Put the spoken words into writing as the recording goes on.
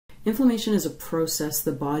Inflammation is a process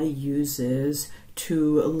the body uses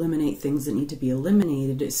to eliminate things that need to be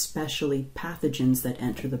eliminated, especially pathogens that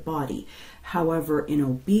enter the body. However, in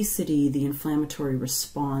obesity, the inflammatory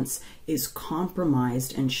response is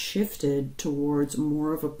compromised and shifted towards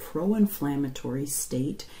more of a pro-inflammatory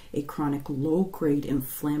state, a chronic low-grade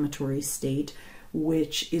inflammatory state,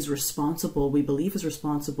 which is responsible, we believe is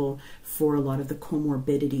responsible for a lot of the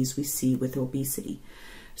comorbidities we see with obesity.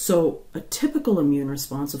 So a typical immune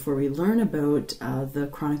response, before we learn about the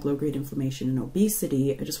chronic low-grade inflammation and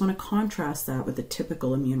obesity, I just want to contrast that with a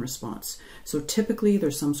typical immune response. So typically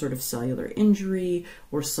there's some sort of cellular injury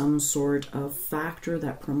or some sort of factor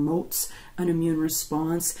that promotes an immune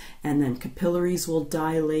response, and then capillaries will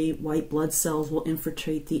dilate, white blood cells will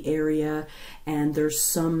infiltrate the area, and there's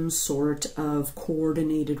some sort of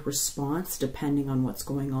coordinated response, depending on what's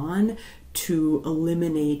going on, to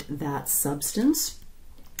eliminate that substance.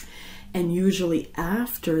 And usually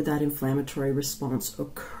after that inflammatory response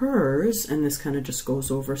occurs, and this kind of just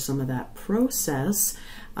goes over some of that process,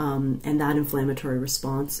 and that inflammatory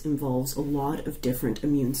response involves a lot of different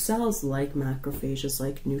immune cells like macrophages,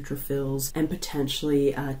 like neutrophils, and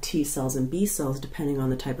potentially T cells and B cells, depending on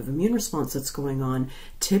the type of immune response that's going on.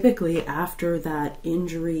 Typically after that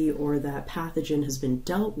injury or that pathogen has been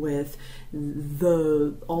dealt with,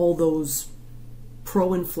 all those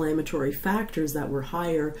pro-inflammatory factors that were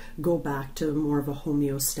higher go back to more of a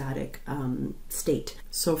homeostatic state.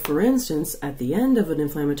 So for instance, at the end of an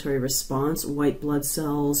inflammatory response, white blood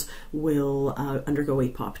cells will undergo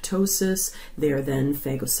apoptosis. They are then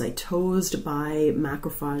phagocytosed by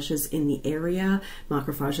macrophages in the area.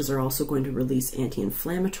 Macrophages are also going to release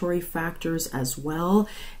anti-inflammatory factors as well,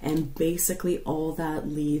 and basically all that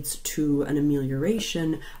leads to an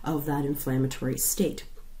amelioration of that inflammatory state.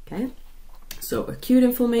 Okay? So acute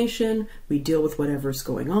inflammation, we deal with whatever's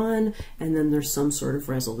going on, and then there's some sort of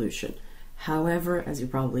resolution. However, as you're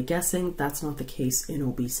probably guessing, that's not the case in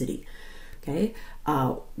obesity. Okay,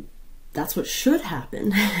 that's what should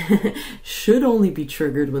happen. Should only be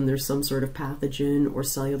triggered when there's some sort of pathogen or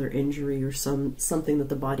cellular injury or something that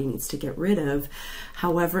the body needs to get rid of.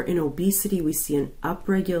 However, in obesity, we see an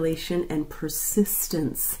upregulation and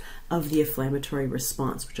persistence of the inflammatory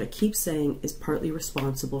response, which I keep saying is partly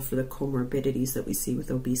responsible for the comorbidities that we see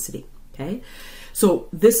with obesity. Okay, so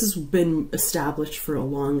this has been established for a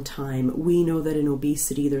long time. We know that in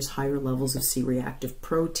obesity there's higher levels of C-reactive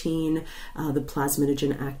protein, the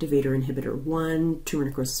plasminogen activator inhibitor 1, tumor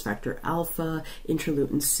necrosis factor alpha,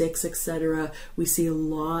 interleukin 6, etc. We see a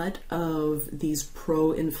lot of these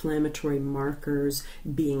pro-inflammatory markers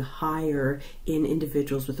being higher in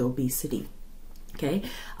individuals with obesity. Okay,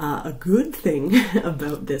 a good thing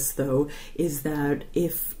about this though is that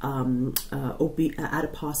if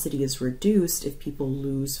adiposity is reduced, if people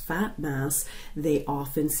lose fat mass, they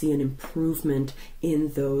often see an improvement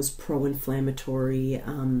in those pro-inflammatory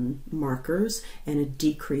markers and a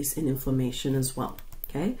decrease in inflammation as well.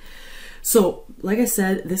 Okay. So, like I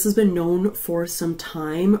said, this has been known for some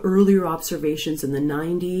time. Earlier observations in the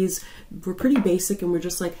 90s were pretty basic, and we're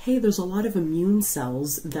just like, hey, there's a lot of immune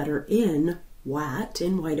cells that are in WAT,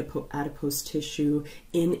 in white adipose tissue,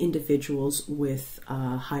 in individuals with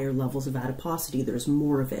higher levels of adiposity. There's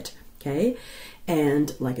more of it, okay?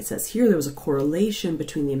 And like it says here, there was a correlation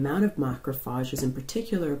between the amount of macrophages in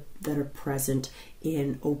particular that are present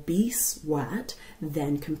in obese WAT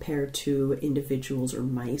than compared to individuals or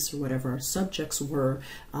mice or whatever our subjects were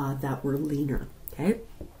that were leaner, okay?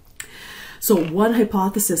 So one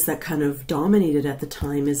hypothesis that kind of dominated at the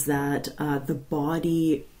time is that the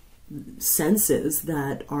body senses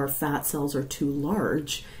that our fat cells are too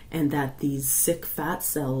large and that these sick fat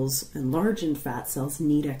cells and enlarged fat cells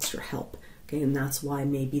need extra help. Okay, and that's why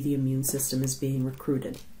maybe the immune system is being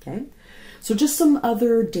recruited. Okay, so just some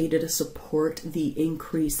other data to support the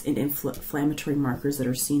increase in inflammatory markers that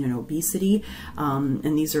are seen in obesity,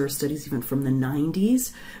 and these are studies even from the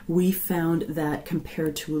 90s. We found that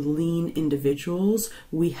compared to lean individuals,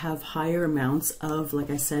 we have higher amounts of, like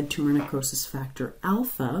I said, tumor necrosis factor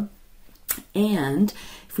alpha. And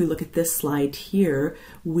if we look at this slide here,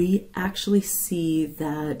 we actually see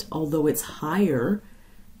that although it's higher,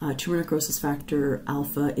 tumor necrosis factor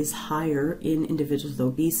alpha is higher in individuals with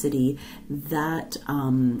obesity, that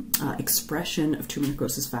expression of tumor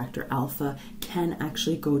necrosis factor alpha can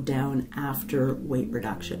actually go down after weight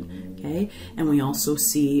reduction, okay? And we also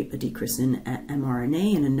see a decrease in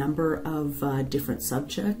mRNA in a number of different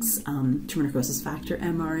subjects, tumor necrosis factor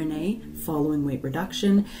mRNA following weight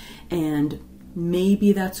reduction, and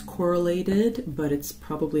Maybe that's correlated, but it's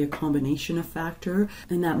probably a combination of factor,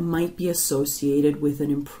 and that might be associated with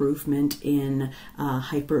an improvement in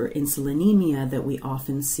hyperinsulinemia that we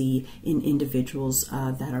often see in individuals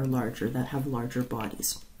that are larger, that have larger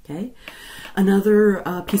bodies. Okay. Another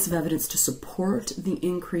piece of evidence to support the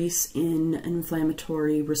increase in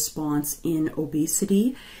inflammatory response in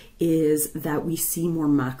obesity is that we see more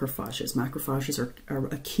macrophages. Macrophages are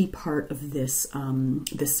a key part of this,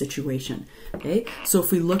 this situation. Okay, so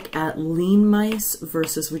if we look at lean mice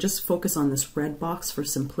versus, we just focus on this red box for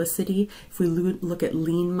simplicity. If we look at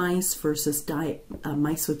lean mice versus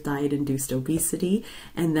mice with diet-induced obesity,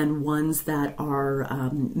 and then ones that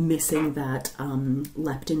are missing that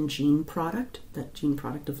leptin gene product, that gene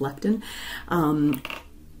product of leptin,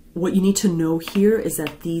 what you need to know here is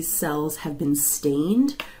that these cells have been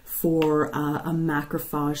stained for a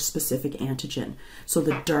macrophage specific antigen. So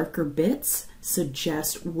the darker bits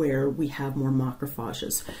suggest where we have more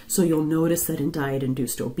macrophages. So you'll notice that in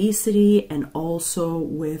diet-induced obesity and also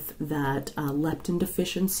with that leptin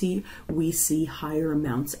deficiency, we see higher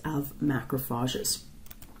amounts of macrophages.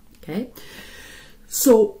 Okay,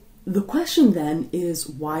 so the question then is,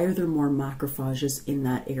 why are there more macrophages in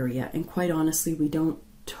that area? And quite honestly, we don't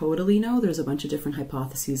totally know. There's a bunch of different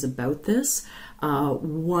hypotheses about this.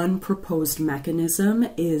 One proposed mechanism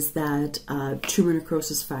is that tumor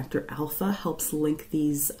necrosis factor alpha helps link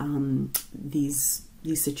these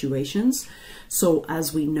situations. So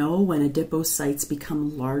as we know, when adipocytes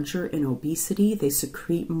become larger in obesity, they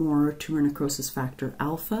secrete more tumor necrosis factor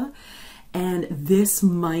alpha, and this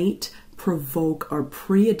might provoke our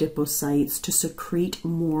pre-adipocytes to secrete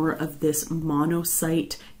more of this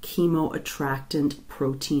monocyte chemoattractant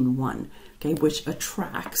protein 1, okay, which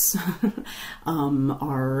attracts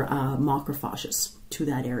our macrophages to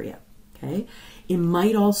that area. Okay, it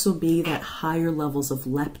might also be that higher levels of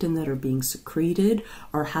leptin that are being secreted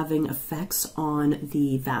are having effects on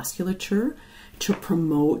the vasculature to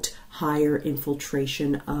promote higher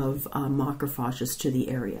infiltration of macrophages to the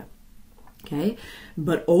area. Okay,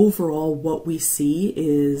 but overall what we see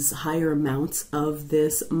is higher amounts of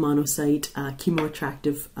this monocyte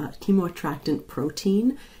chemoattractant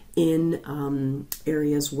protein in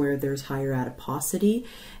areas where there's higher adiposity,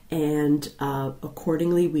 and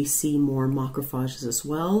accordingly we see more macrophages as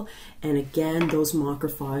well. And again, those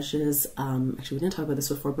macrophages, actually we didn't talk about this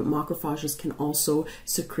before, but macrophages can also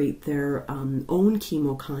secrete their own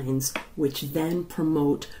chemokines, which then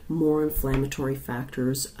promote more inflammatory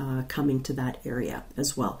factors coming to that area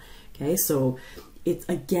as well. Okay, so it's,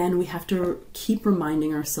 again, we have to keep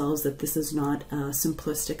reminding ourselves that this is not a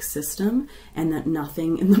simplistic system and that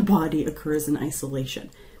nothing in the body occurs in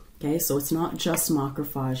isolation. Okay, so it's not just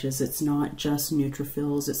macrophages, it's not just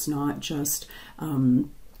neutrophils, it's not just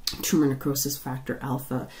tumor necrosis factor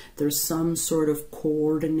alpha. There's some sort of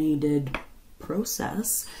coordinated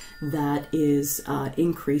process that is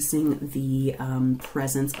increasing the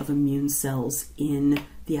presence of immune cells in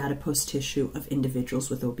the adipose tissue of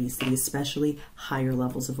individuals with obesity, especially higher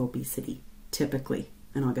levels of obesity, typically.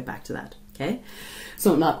 And I'll get back to that. Okay,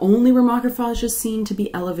 so not only were macrophages seen to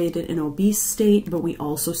be elevated in obese state, but we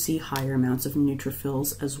also see higher amounts of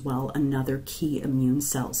neutrophils as well, another key immune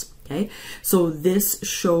cells. Okay, so this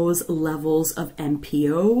shows levels of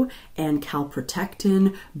MPO and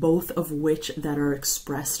calprotectin, both of which that are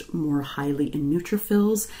expressed more highly in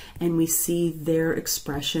neutrophils, and we see their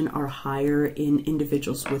expression are higher in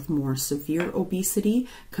individuals with more severe obesity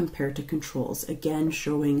compared to controls, again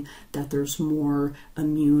showing that there's more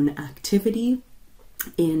immune activity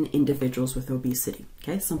in individuals with obesity.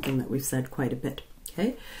 Okay, something that we've said quite a bit.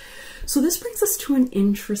 Okay, so this brings us to an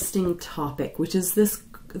interesting topic, which is this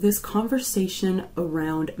conversation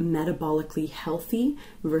around metabolically healthy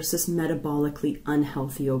versus metabolically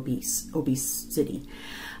unhealthy obesity.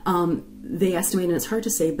 They estimate, and it's hard to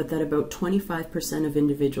say, but that about 25% of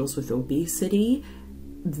individuals with obesity,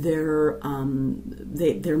 they're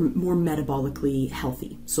more metabolically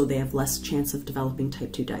healthy. So they have less chance of developing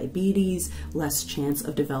type 2 diabetes, less chance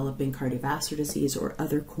of developing cardiovascular disease or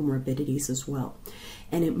other comorbidities as well.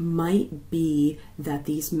 And it might be that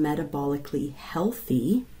these metabolically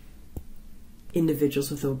healthy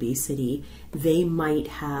individuals with obesity, they might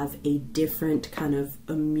have a different kind of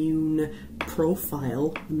immune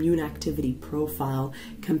profile, immune activity profile,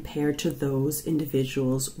 compared to those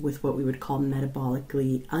individuals with what we would call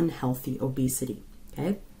metabolically unhealthy obesity.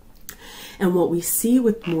 Okay, and what we see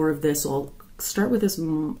with more of this, I'll start with this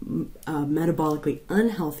metabolically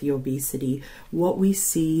unhealthy obesity. What we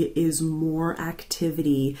see is more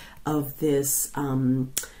activity of this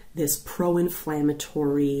this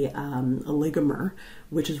pro-inflammatory oligomer,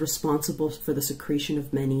 which is responsible for the secretion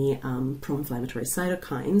of many pro-inflammatory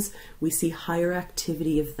cytokines. We see higher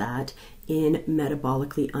activity of that in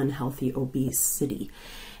metabolically unhealthy obesity.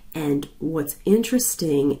 And what's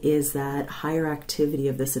interesting is that higher activity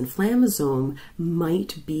of this inflammasome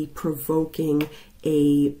might be provoking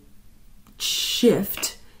a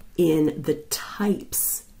shift in the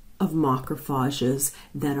types of macrophages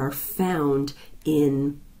that are found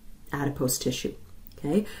in adipose tissue.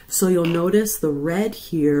 Okay, so you'll notice the red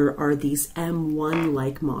here are these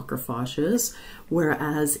M1-like macrophages,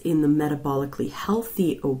 whereas in the metabolically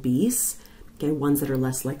healthy obese, okay, ones that are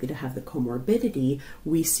less likely to have the comorbidity,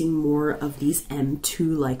 we see more of these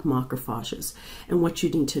M2-like macrophages. And what you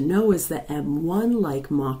need to know is that M1-like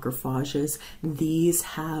macrophages, these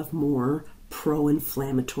have more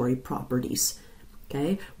pro-inflammatory properties.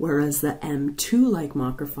 Okay, whereas the M2-like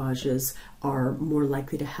macrophages are more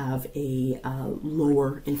likely to have a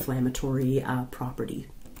lower inflammatory property.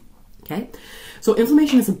 Okay, so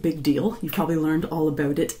inflammation is a big deal. You've probably learned all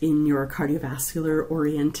about it in your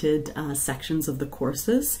cardiovascular-oriented sections of the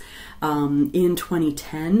courses. In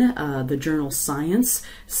 2010, the journal Science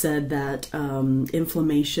said that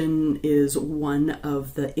inflammation is one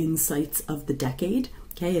of the insights of the decade.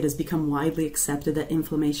 Okay, it has become widely accepted that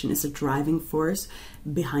inflammation is a driving force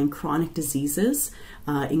behind chronic diseases,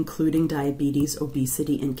 including diabetes,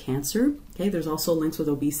 obesity, and cancer. Okay, there's also links with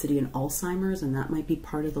obesity and Alzheimer's, and that might be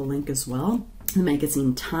part of the link as well. The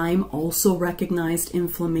magazine Time also recognized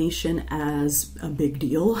inflammation as a big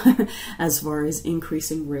deal as far as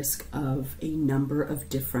increasing risk of a number of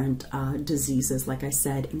different diseases, like I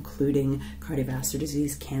said, including cardiovascular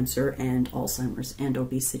disease, cancer, and Alzheimer's, and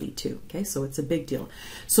obesity too. Okay, so it's a big deal.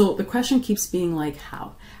 So the question keeps being like,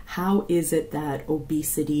 how? How is it that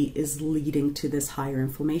obesity is leading to this higher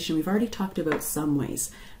inflammation? We've already talked about some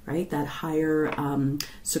ways, right? That higher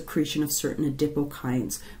secretion of certain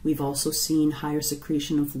adipokines. We've also seen higher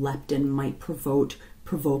secretion of leptin might provoke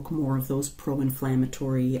more of those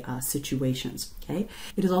pro-inflammatory situations. Okay,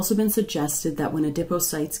 it has also been suggested that when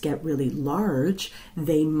adipocytes get really large,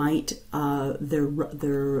 they might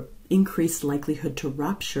their increased likelihood to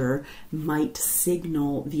rupture might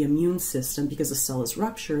signal the immune system, because the cell is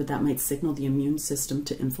ruptured, that might signal the immune system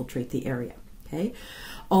to infiltrate the area. Okay.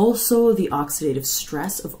 Also, the oxidative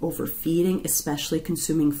stress of overfeeding, especially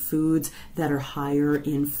consuming foods that are higher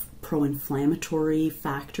in pro-inflammatory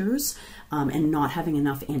factors and not having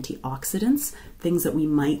enough antioxidants, things that we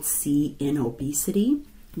might see in obesity.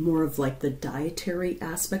 More of like the dietary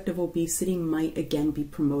aspect of obesity might again be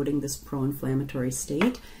promoting this pro-inflammatory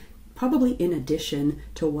state, probably in addition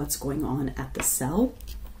to what's going on at the cell.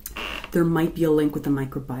 There might be a link with the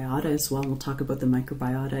microbiota as well. We'll talk about the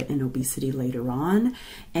microbiota in obesity later on.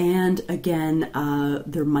 And again,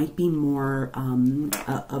 there might be more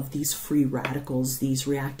of these free radicals, these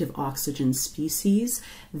reactive oxygen species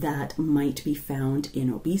that might be found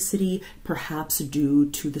in obesity, perhaps due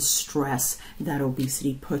to the stress that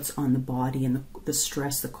obesity puts on the body and the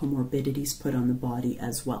stress the comorbidities put on the body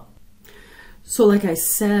as well. So like I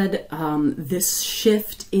said, this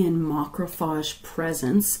shift in macrophage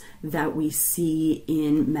presence that we see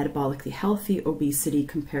in metabolically healthy obesity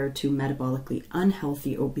compared to metabolically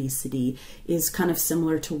unhealthy obesity is kind of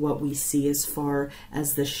similar to what we see as far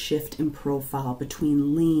as the shift in profile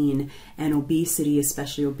between lean and obesity,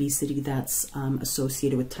 especially obesity that's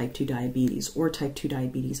associated with type 2 diabetes or type 2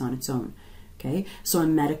 diabetes on its own. Okay, so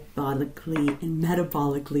in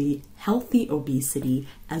metabolically healthy obesity,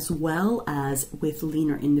 as well as with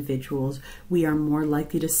leaner individuals, we are more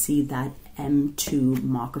likely to see that M2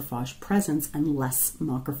 macrophage presence and less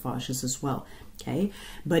macrophages as well. Okay,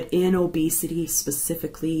 but in obesity,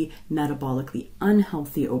 specifically metabolically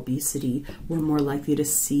unhealthy obesity, we're more likely to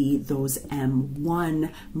see those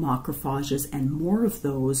M1 macrophages and more of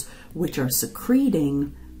those, which are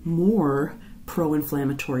secreting more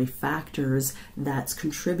pro-inflammatory factors that's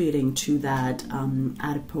contributing to that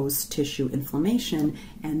adipose tissue inflammation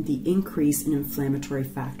and the increase in inflammatory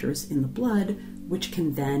factors in the blood, which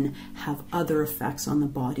can then have other effects on the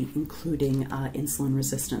body, including insulin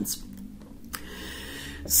resistance.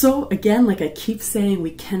 So again, like I keep saying,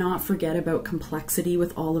 we cannot forget about complexity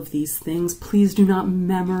with all of these things. Please do not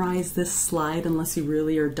memorize this slide unless you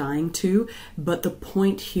really are dying to. But the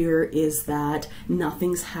point here is that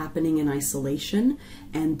nothing's happening in isolation,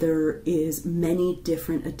 and there is many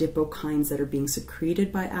different adipokines that are being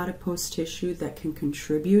secreted by adipose tissue that can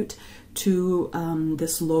contribute to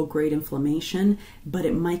this low-grade inflammation, but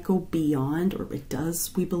it might go beyond, or it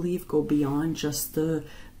does, we believe, go beyond just the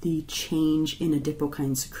change in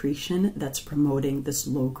adipokine secretion that's promoting this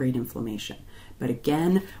low-grade inflammation. But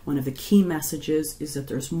again, one of the key messages is that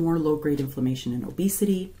there's more low-grade inflammation in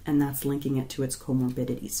obesity, and that's linking it to its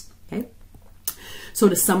comorbidities. Okay. So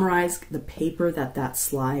to summarize the paper that last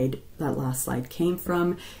slide came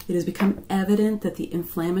from, it has become evident that the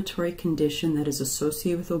inflammatory condition that is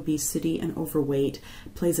associated with obesity and overweight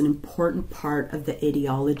plays an important part of the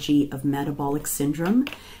etiology of metabolic syndrome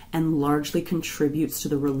and largely contributes to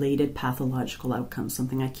the related pathological outcomes,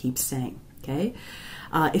 something I keep saying, okay?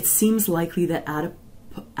 It seems likely that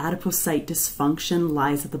adipocyte dysfunction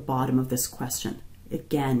lies at the bottom of this question.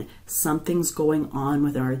 Again, something's going on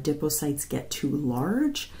when our adipocytes get too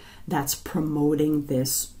large that's promoting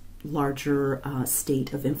this larger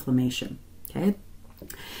state of inflammation, okay?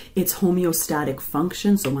 It's homeostatic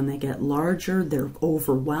function, so when they get larger, they're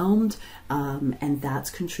overwhelmed, and that's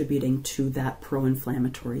contributing to that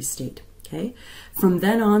pro-inflammatory state, okay? From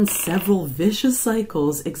then on, several vicious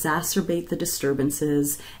cycles exacerbate the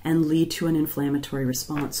disturbances and lead to an inflammatory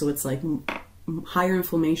response. So it's like higher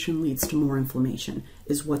inflammation leads to more inflammation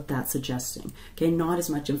is what that's suggesting. Okay, not as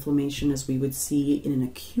much inflammation as we would see in an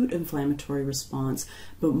acute inflammatory response,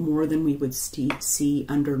 but more than we would see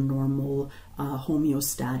under normal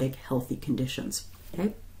homeostatic healthy conditions.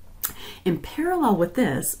 Okay, in parallel with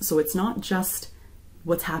this, so it's not just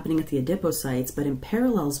what's happening at the adipocytes, but in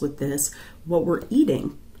parallels with this, what we're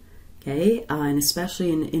eating. Okay, and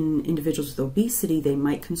especially in individuals with obesity, they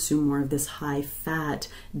might consume more of this high-fat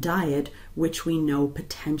diet, which we know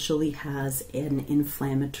potentially has an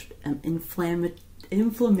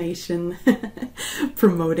inflammation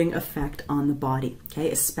promoting effect on the body. Okay,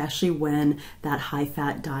 especially when that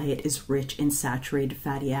high-fat diet is rich in saturated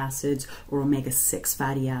fatty acids or omega-6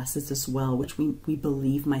 fatty acids as well, which we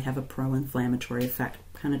believe might have a pro-inflammatory effect.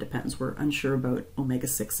 Kind of depends. We're unsure about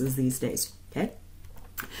omega-6s these days. Okay.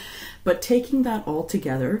 But taking that all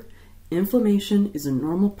together, inflammation is a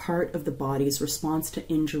normal part of the body's response to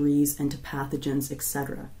injuries and to pathogens,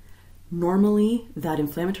 etc. Normally, that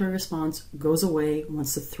inflammatory response goes away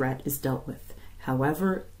once the threat is dealt with.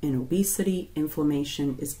 However, in obesity,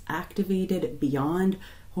 inflammation is activated beyond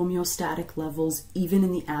homeostatic levels, even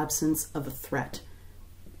in the absence of a threat,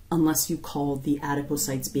 unless you call the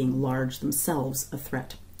adipocytes being large themselves a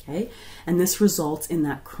threat. Okay? And this results in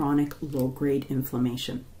that chronic low-grade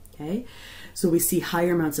inflammation. Okay, so we see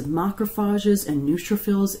higher amounts of macrophages and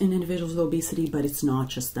neutrophils in individuals with obesity, but it's not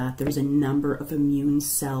just that. There's a number of immune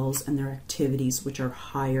cells and their activities which are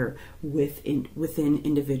higher within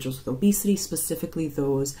individuals with obesity, specifically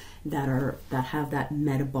those that have that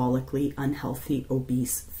metabolically unhealthy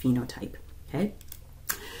obese phenotype. Okay.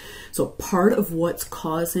 So part of what's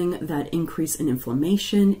causing that increase in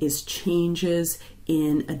inflammation is changes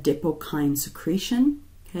in adipokine secretion.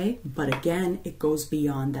 Okay, but again, it goes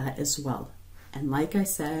beyond that as well. And like I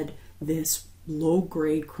said, this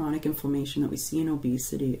low-grade chronic inflammation that we see in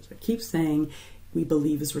obesity, as I keep saying, we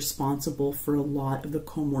believe is responsible for a lot of the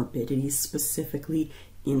comorbidities, specifically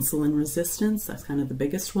insulin resistance. That's kind of the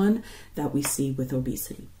biggest one that we see with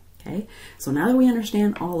obesity. Okay, so now that we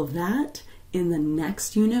understand all of that, in the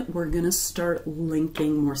next unit, we're going to start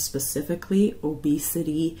linking more specifically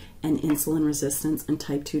obesity and insulin resistance and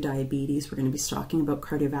type 2 diabetes. We're going to be talking about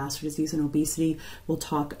cardiovascular disease and obesity. We'll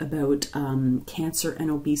talk about cancer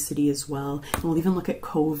and obesity as well. And we'll even look at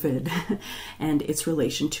COVID and its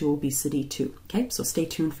relation to obesity too. Okay, so stay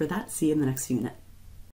tuned for that. See you in the next unit.